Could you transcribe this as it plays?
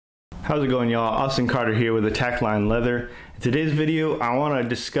How's it going, y'all? Austin Carter here with Attack Line Leather. In today's video, I want to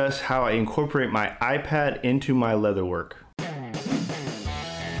discuss how I incorporate my iPad into my leather work.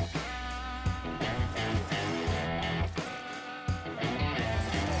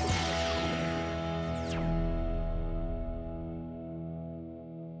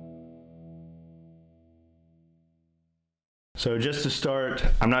 So just to start,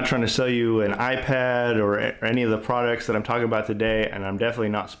 I'm not trying to sell you an iPad or any of the products that I'm talking about today, and I'm definitely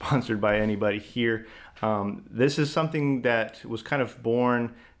not sponsored by anybody here. This is something that was kind of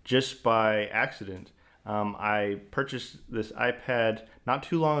born just by accident. I purchased this iPad not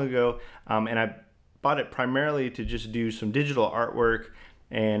too long ago, and I bought it primarily to just do some digital artwork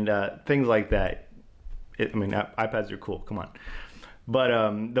and things like that. iPads are cool, come on.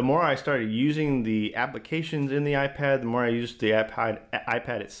 But the more I started using the applications in the iPad, the more I used the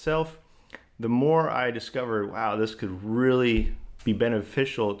iPad itself, the more I discovered, wow, this could really be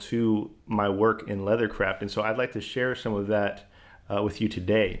beneficial to my work in leathercraft. And so I'd like to share some of that with you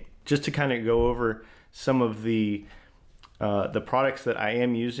today. Just to kind of go over some of the products that I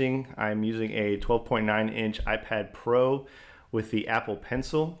am using. I'm using a 12.9-inch iPad Pro with the Apple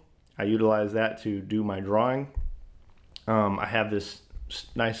Pencil. I utilize that to do my drawing. I have this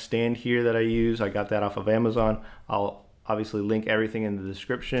nice stand here that I use. I got that off of Amazon. I'll obviously link everything in the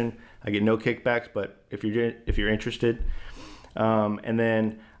description. I get no kickbacks, but if you're interested. And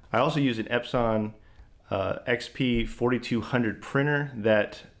then I also use an Epson XP 4200 printer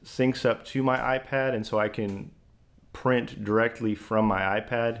that syncs up to my iPad, and so I can print directly from my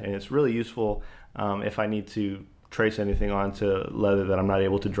iPad, and it's really useful if I need to trace anything onto leather that I'm not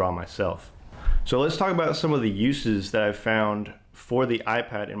able to draw myself. So let's talk about some of the uses that I've found for the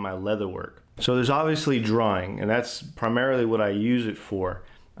iPad in my leather work. So there's obviously drawing, and that's primarily what I use it for.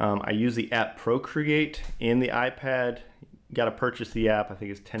 I use the app Procreate in the iPad. You got to purchase the app. I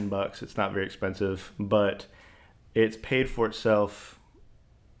think it's 10 bucks. It's not very expensive, but it's paid for itself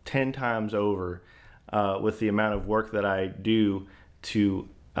 10 times over with the amount of work that I do to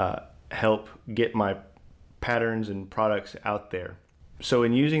help get my patterns and products out there. So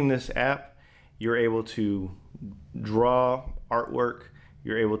in using this app, you're able to draw artwork,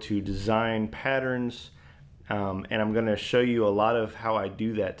 you're able to design patterns, and I'm going to show you a lot of how I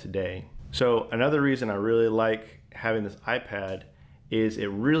do that today. So another reason I really like having this iPad is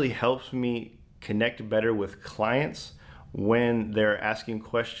it really helps me connect better with clients when they're asking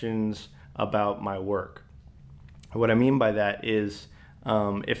questions about my work. What I mean by that is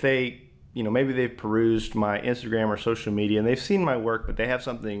if they, maybe they've perused my Instagram or social media and they've seen my work, but they have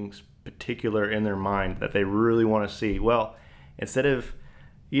something particular in their mind that they really want to see. Well, instead of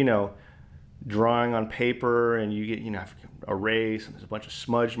drawing on paper and you get erase and there's a bunch of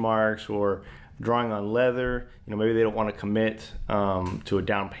smudge marks, or drawing on leather, maybe they don't want to commit to a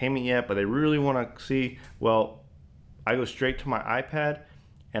down payment yet, but they really want to see, well, I go straight to my iPad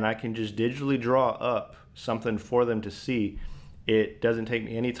and I can just digitally draw up something for them to see. It doesn't take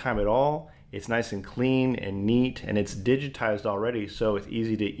me any time at all. It's nice and clean and neat, and it's digitized already, so it's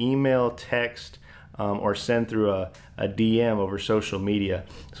easy to email, text, or send through a DM over social media.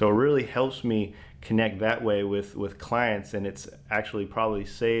 So it really helps me connect that way with clients, and it's actually probably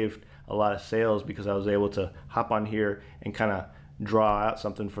saved a lot of sales because I was able to hop on here and kind of draw out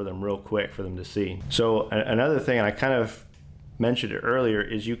something for them real quick for them to see. So another thing, and I kind of mentioned it earlier,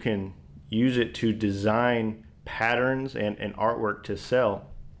 is you can use it to design patterns and artwork to sell.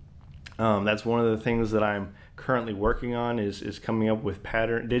 That's one of the things that I'm currently working on is coming up with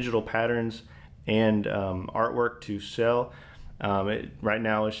digital patterns and artwork to sell. Right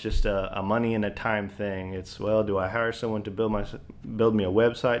now it's just a money and a time thing. It's, well, do I hire someone to build me a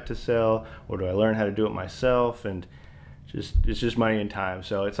website to sell, or do I learn how to do it myself? And it's just money and time.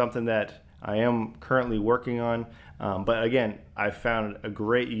 So it's something that I am currently working on. But again, I found a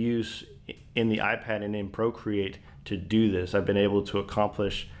great use in the iPad and in Procreate to do this. I've been able to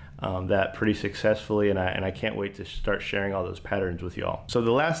accomplish that pretty successfully, and I can't wait to start sharing all those patterns with y'all. So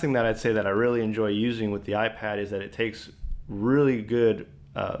the last thing that I'd say that I really enjoy using with the iPad is that it takes really good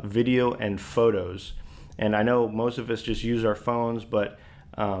video and photos. And I know most of us just use our phones, but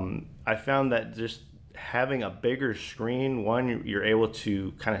I found that just having a bigger screen, one, you're able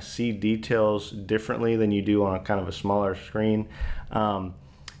to kind of see details differently than you do on a kind of a smaller screen. But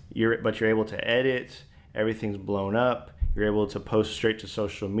you're able to edit, everything's blown up. You're able to post straight to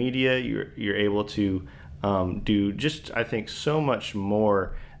social media. You're able to do just, I think, so much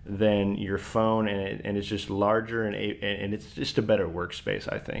more than your phone, and it's just larger, and it's just a better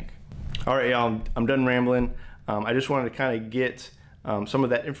workspace, I think. All right, y'all, I'm done rambling. I just wanted to kind of get some of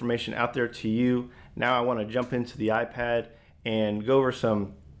that information out there to you. Now I want to jump into the iPad and go over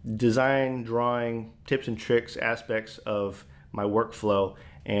some design, drawing, tips and tricks aspects of my workflow,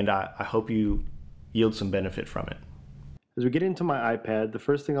 and I hope you yield some benefit from it. As we get into my iPad, the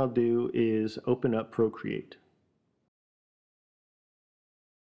first thing I'll do is open up Procreate.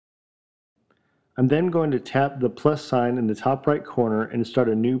 I'm then going to tap the plus sign in the top right corner and start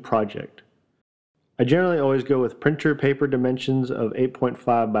a new project. I generally always go with printer paper dimensions of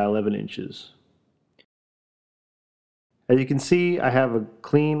 8.5 by 11 inches. As you can see, I have a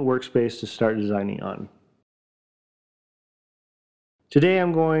clean workspace to start designing on. Today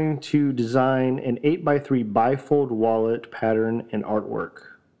I'm going to design an 8x3 bifold wallet pattern and artwork.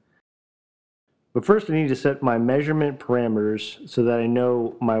 But first I need to set my measurement parameters so that I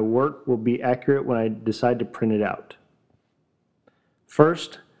know my work will be accurate when I decide to print it out.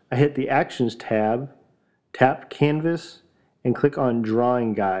 First, I hit the Actions tab, tap Canvas, and click on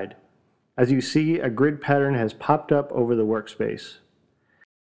Drawing Guide. As you see, a grid pattern has popped up over the workspace.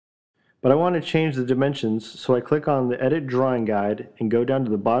 But I want to change the dimensions, so I click on the Edit Drawing Guide and go down to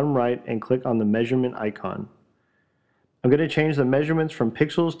the bottom right and click on the measurement icon. I'm going to change the measurements from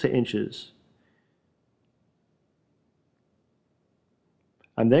pixels to inches.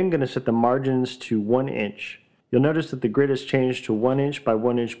 I'm then going to set the margins to 1 inch. You'll notice that the grid has changed to 1 inch by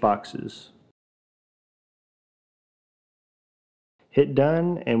 1 inch boxes. Hit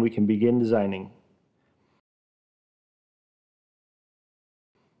Done and we can begin designing.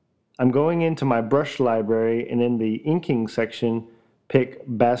 I'm going into my brush library and in the inking section pick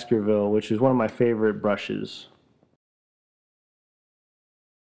Baskerville, which is one of my favorite brushes.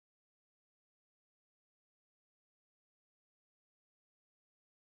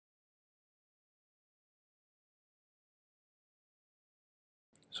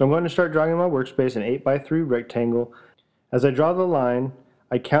 So I'm going to start drawing in my workspace an 8x3 rectangle. As I draw the line,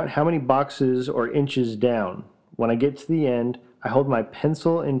 I count how many boxes or inches down. When I get to the end, I hold my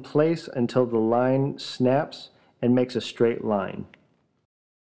pencil in place until the line snaps and makes a straight line.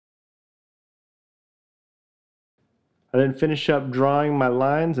 I then finish up drawing my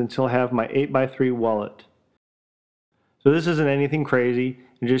lines until I have my 8x3 wallet. So this isn't anything crazy,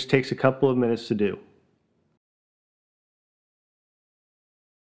 it just takes a couple of minutes to do.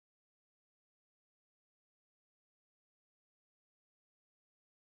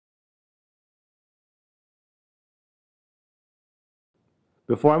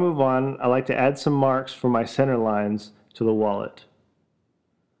 Before I move on, I like to add some marks for my center lines to the wallet.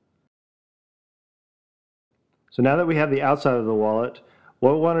 So now that we have the outside of the wallet,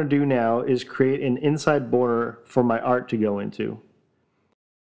 what we want to do now is create an inside border for my art to go into.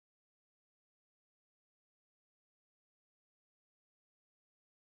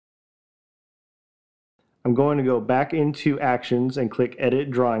 I'm going to go back into Actions and click Edit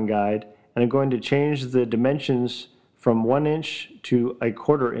Drawing Guide, and I'm going to change the dimensions from 1 inch to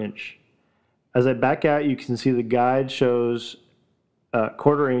 1/4 inch. As I back out, you can see the guide shows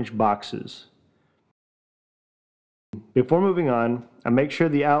 1/4 inch boxes. Before moving on, I make sure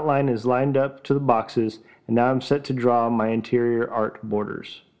the outline is lined up to the boxes, and now I'm set to draw my interior art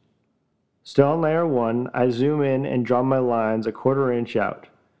borders. Still on layer 1, I zoom in and draw my lines 1/4 inch out.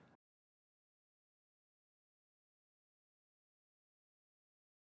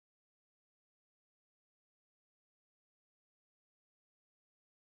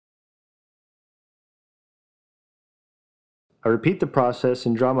 I repeat the process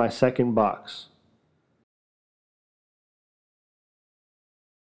and draw my second box.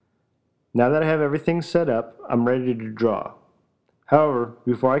 Now that I have everything set up, I'm ready to draw. However,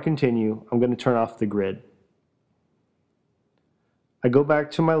 before I continue, I'm going to turn off the grid. I go back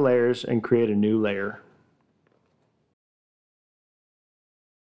to my layers and create a new layer.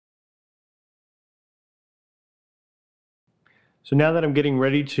 So now that I'm getting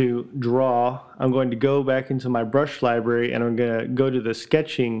ready to draw, I'm going to go back into my brush library and I'm going to go to the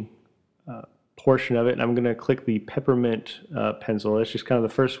sketching portion of it, and I'm going to click the peppermint pencil. That's just kind of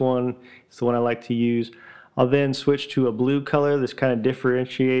the first one. It's the one I like to use. I'll then switch to a blue color. This kind of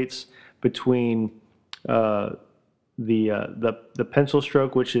differentiates between the pencil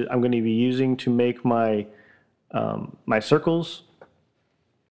stroke, which I'm going to be using to make my my circles.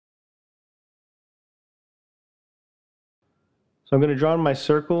 So I'm going to draw in my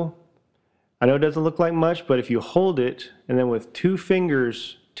circle. I know it doesn't look like much, but if you hold it and then with 2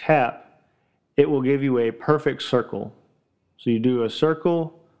 fingers tap, it will give you a perfect circle. So you do a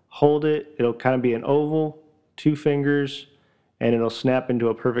circle, hold it, it'll kind of be an oval, 2 fingers, and it'll snap into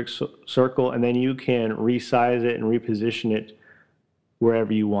a perfect circle, and then you can resize it and reposition it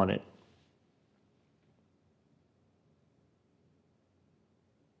wherever you want it.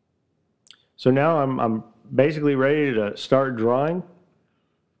 So now I'm basically ready to start drawing.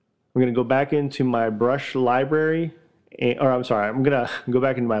 going to go back into my brush library, or I'm sorry, I'm going to go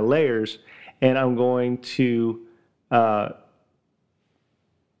back into my layers, and I'm going to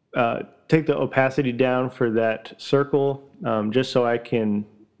take the opacity down for that circle, just so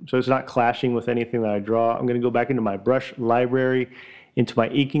so it's not clashing with anything that I draw. I'm going to go back into my brush library, into my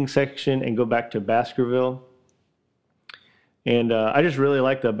inking section, and go back to Baskerville. And I just really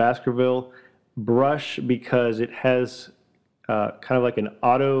like the Baskerville brush because it has kind of like an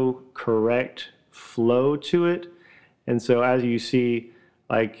auto correct flow to it. And so as you see,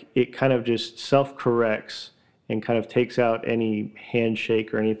 like it kind of just self corrects and kind of takes out any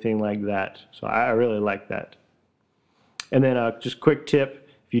handshake or anything like that. So I really like that. And then just quick tip,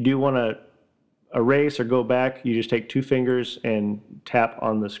 if you do want to erase or go back, you just take 2 fingers and tap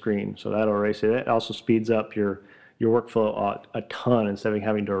on the screen. So that'll erase it. It also speeds up your workflow a ton instead of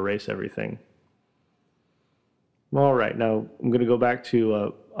having to erase everything. All right, now I'm going to go back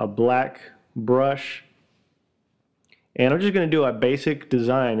to a black brush, and I'm just going to do a basic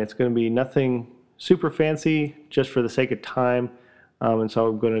design. It's going to be nothing super fancy, just for the sake of time, and so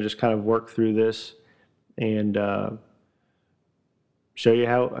I'm going to just kind of work through this and show you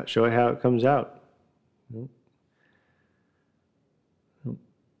how it comes out.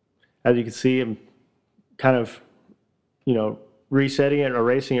 As you can see, I'm kind of, resetting it,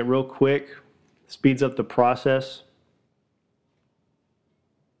 erasing it real quick, speeds up the process.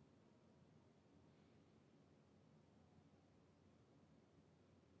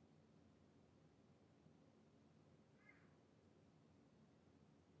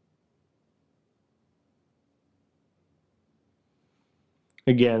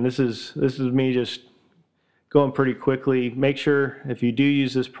 Again, this is me just going pretty quickly. Make sure if you do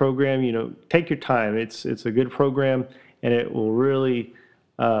use this program, take your time. It's a good program, and it will really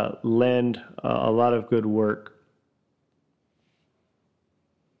lend a lot of good work.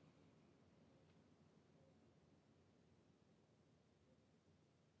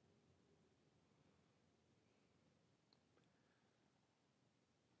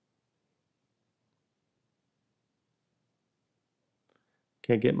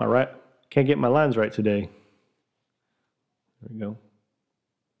 Can't get my lines right today. There we go.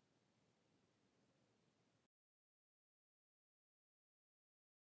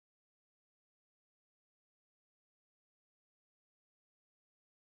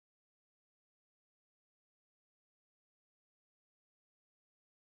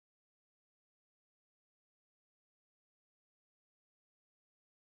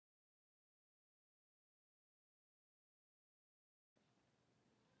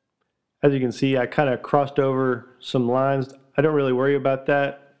 As you can see, I kind of crossed over some lines. I don't really worry about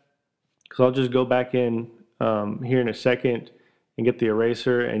that because I'll just go back in here in a second and get the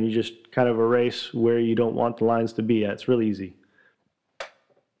eraser, and you just kind of erase where you don't want the lines to be at. It's really easy.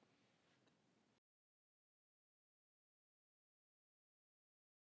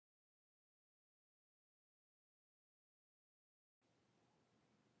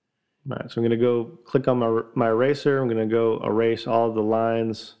 All right, so I'm going to go click on my eraser. I'm going to go erase all of the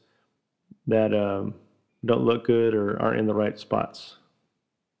lines that don't look good or aren't in the right spots.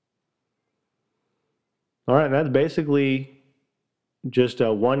 All right, and that's basically just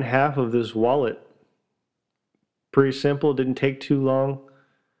 1/2 of this wallet. Pretty simple, didn't take too long.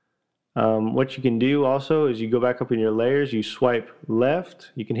 What you can do also is you go back up in your layers, you swipe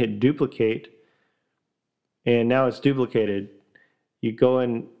left, you can hit duplicate, and now it's duplicated. You go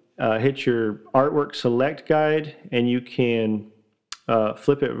and hit your artwork select guide, and you can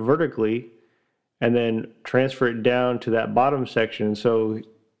flip it vertically and then transfer it down to that bottom section. So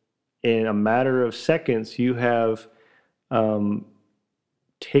in a matter of seconds, you have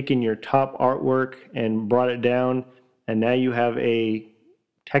taken your top artwork and brought it down, and now you have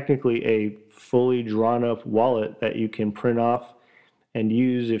technically a fully drawn up wallet that you can print off and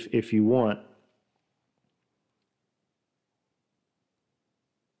use if you want.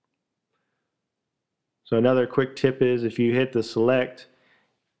 So another quick tip is if you hit the select,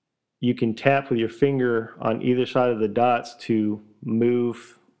 you can tap with your finger on either side of the dots to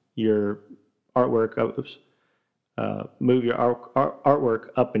move your artwork up. Move your artwork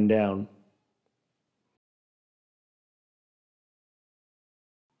up and down.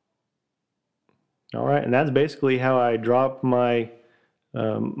 All right, and that's basically how I drop my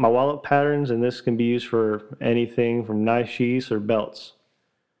my wallet patterns, and this can be used for anything from knife sheaths or belts.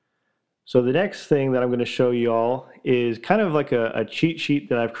 So the next thing that I'm going to show you all is kind of like a cheat sheet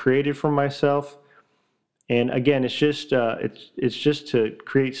that I've created for myself. And again, it's just to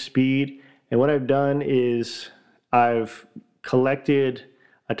create speed. And what I've done is I've collected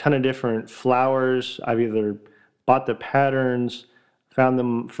a ton of different flowers. I've either bought the patterns found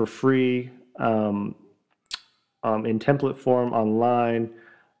them for free in template form online,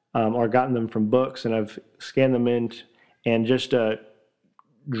 or gotten them from books, and I've scanned them in and just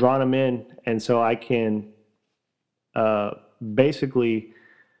drawn them in, and so I can basically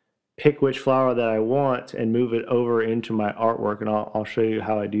pick which flower that I want and move it over into my artwork, and I'll show you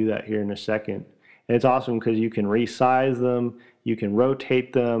how I do that here in a second. And it's awesome because you can resize them, you can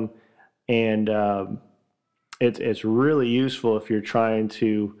rotate them, and it's really useful if you're trying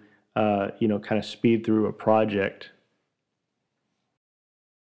to kind of speed through a project.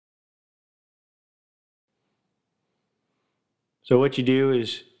 So what you do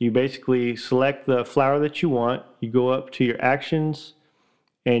is you basically select the flower that you want, you go up to your actions,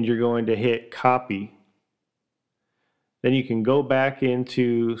 and you're going to hit copy. Then you can go back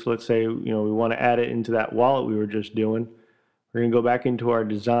into, so let's say we want to add it into that wallet we were just doing. We're going to go back into our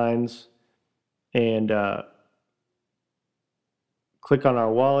designs and click on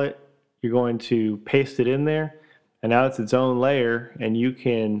our wallet. You're going to paste it in there, and now it's its own layer, and you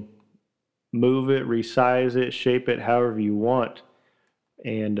can move it, resize it, shape it however you want.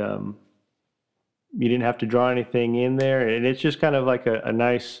 And you didn't have to draw anything in there, and it's just kind of like a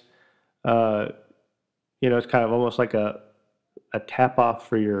nice, it's kind of almost like a tap off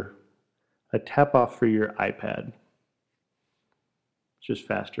for your iPad. It's just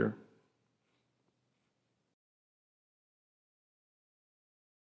faster.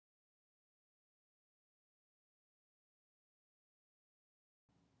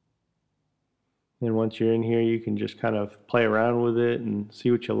 And once you're in here, you can just kind of play around with it and see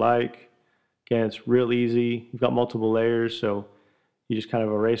what you like. Again, it's real easy. You've got multiple layers, so you just kind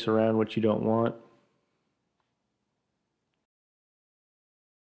of erase around what you don't want.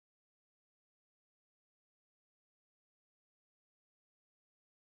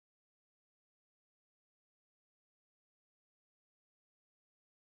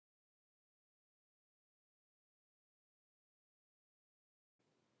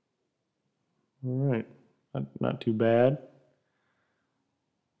 All right, not too bad.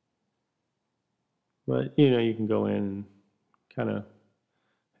 But you can go in and kind of,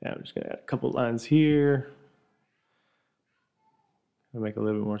 I'm just gonna add a couple lines here. It'll make a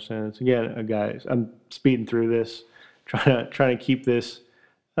little bit more sense. Again, guys, I'm speeding through this, trying to keep this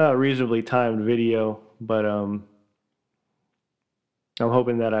reasonably timed video, but I'm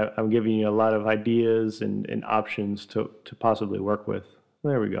hoping that I'm giving you a lot of ideas and options to possibly work with.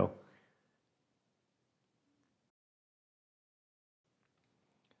 There we go.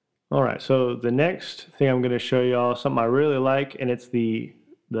 All right, so the next thing I'm going to show y'all something I really like, and it's the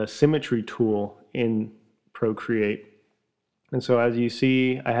symmetry tool in Procreate. And so as you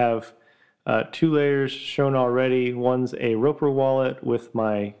see, I have 2 layers shown already. One's a Roper wallet with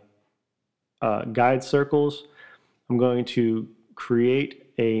my guide circles. I'm going to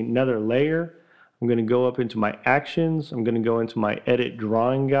create another layer. I'm going to go up into my actions. I'm going to go into my edit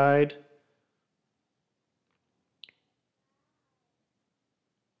drawing guide.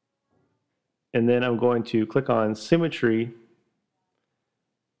 And then I'm going to click on symmetry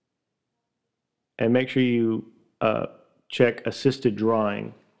and make sure you check assisted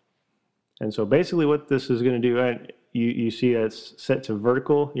drawing. And so basically what this is going to do, you see it's set to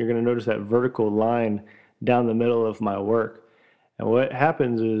vertical. You're going to notice that vertical line down the middle of my work. And what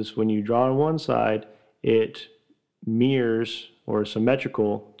happens is when you draw on one side, it mirrors or is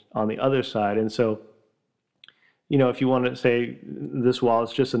symmetrical on the other side. And so if you want to say this wall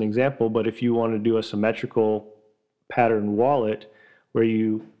is just an example, but if you want to do a symmetrical pattern wallet where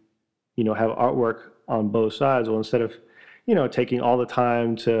you have artwork on both sides, well, instead of taking all the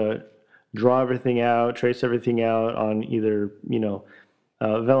time to draw everything out, trace everything out on either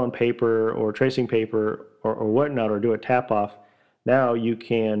vellum paper or tracing paper or whatnot, or do a tap off, now you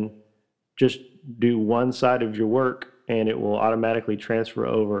can just do one side of your work and it will automatically transfer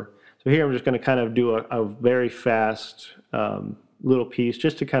over. So here I'm just going to kind of do a very fast little piece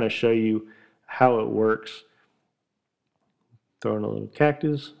just to kind of show you how it works. Throw in a little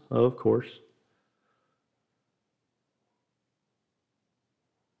cactus, of course.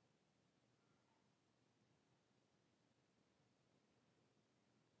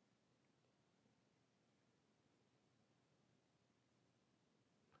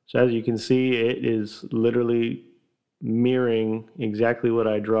 So as you can see, it is literally mirroring exactly what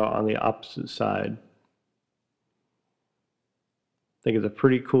I draw on the opposite side. I think it's a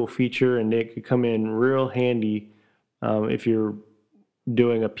pretty cool feature, and it could come in real handy if you're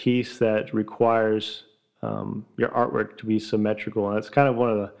doing a piece that requires your artwork to be symmetrical. And that's kind of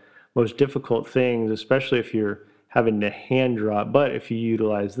one of the most difficult things, especially if you're having to hand draw. But if you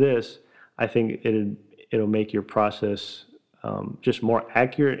utilize this, I think it'll make your process just more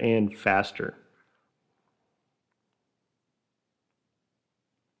accurate and faster.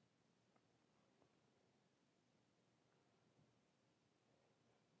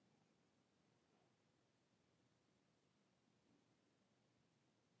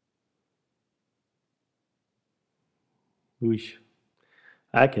 Whoosh.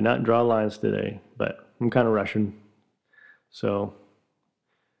 I cannot draw lines today, but I'm kind of rushing. So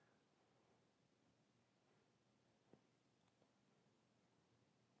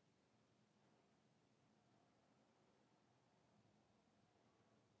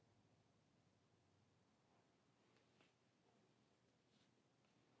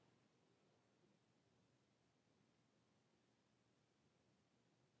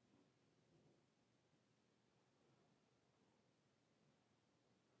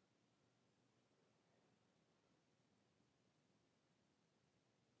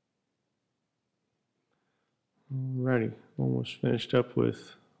alrighty, almost finished up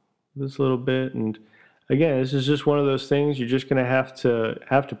with this little bit. And again, this is just one of those things you're just going to have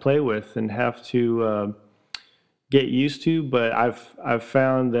to play with and have to get used to. But I've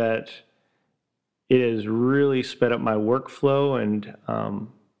found that it has really sped up my workflow, and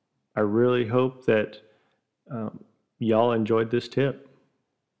I really hope that y'all enjoyed this tip.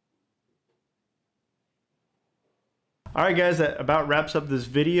 All right, guys, that about wraps up this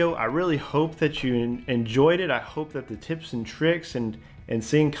video. I really hope that you enjoyed it. I hope that the tips and tricks and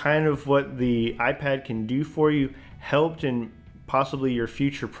seeing kind of what the iPad can do for you helped in possibly your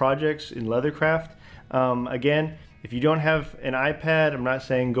future projects in leathercraft. Again, if you don't have an iPad, I'm not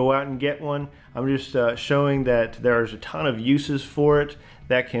saying go out and get one. I'm just showing that there's a ton of uses for it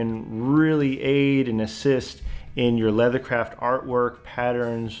that can really aid and assist in your leathercraft artwork,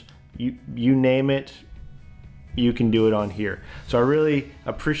 patterns, you name it. You can do it on here. So I really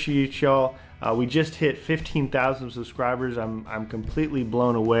appreciate y'all. We just hit 15,000 subscribers. I'm completely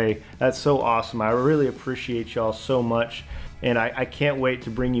blown away. That's so awesome. I really appreciate y'all so much, and I can't wait to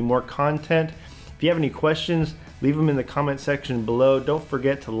bring you more content. If you have any questions, leave them in the comment section below. Don't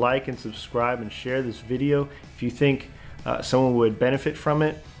forget to like and subscribe and share this video if you think someone would benefit from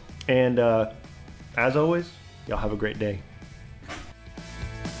it. And as always, y'all have a great day.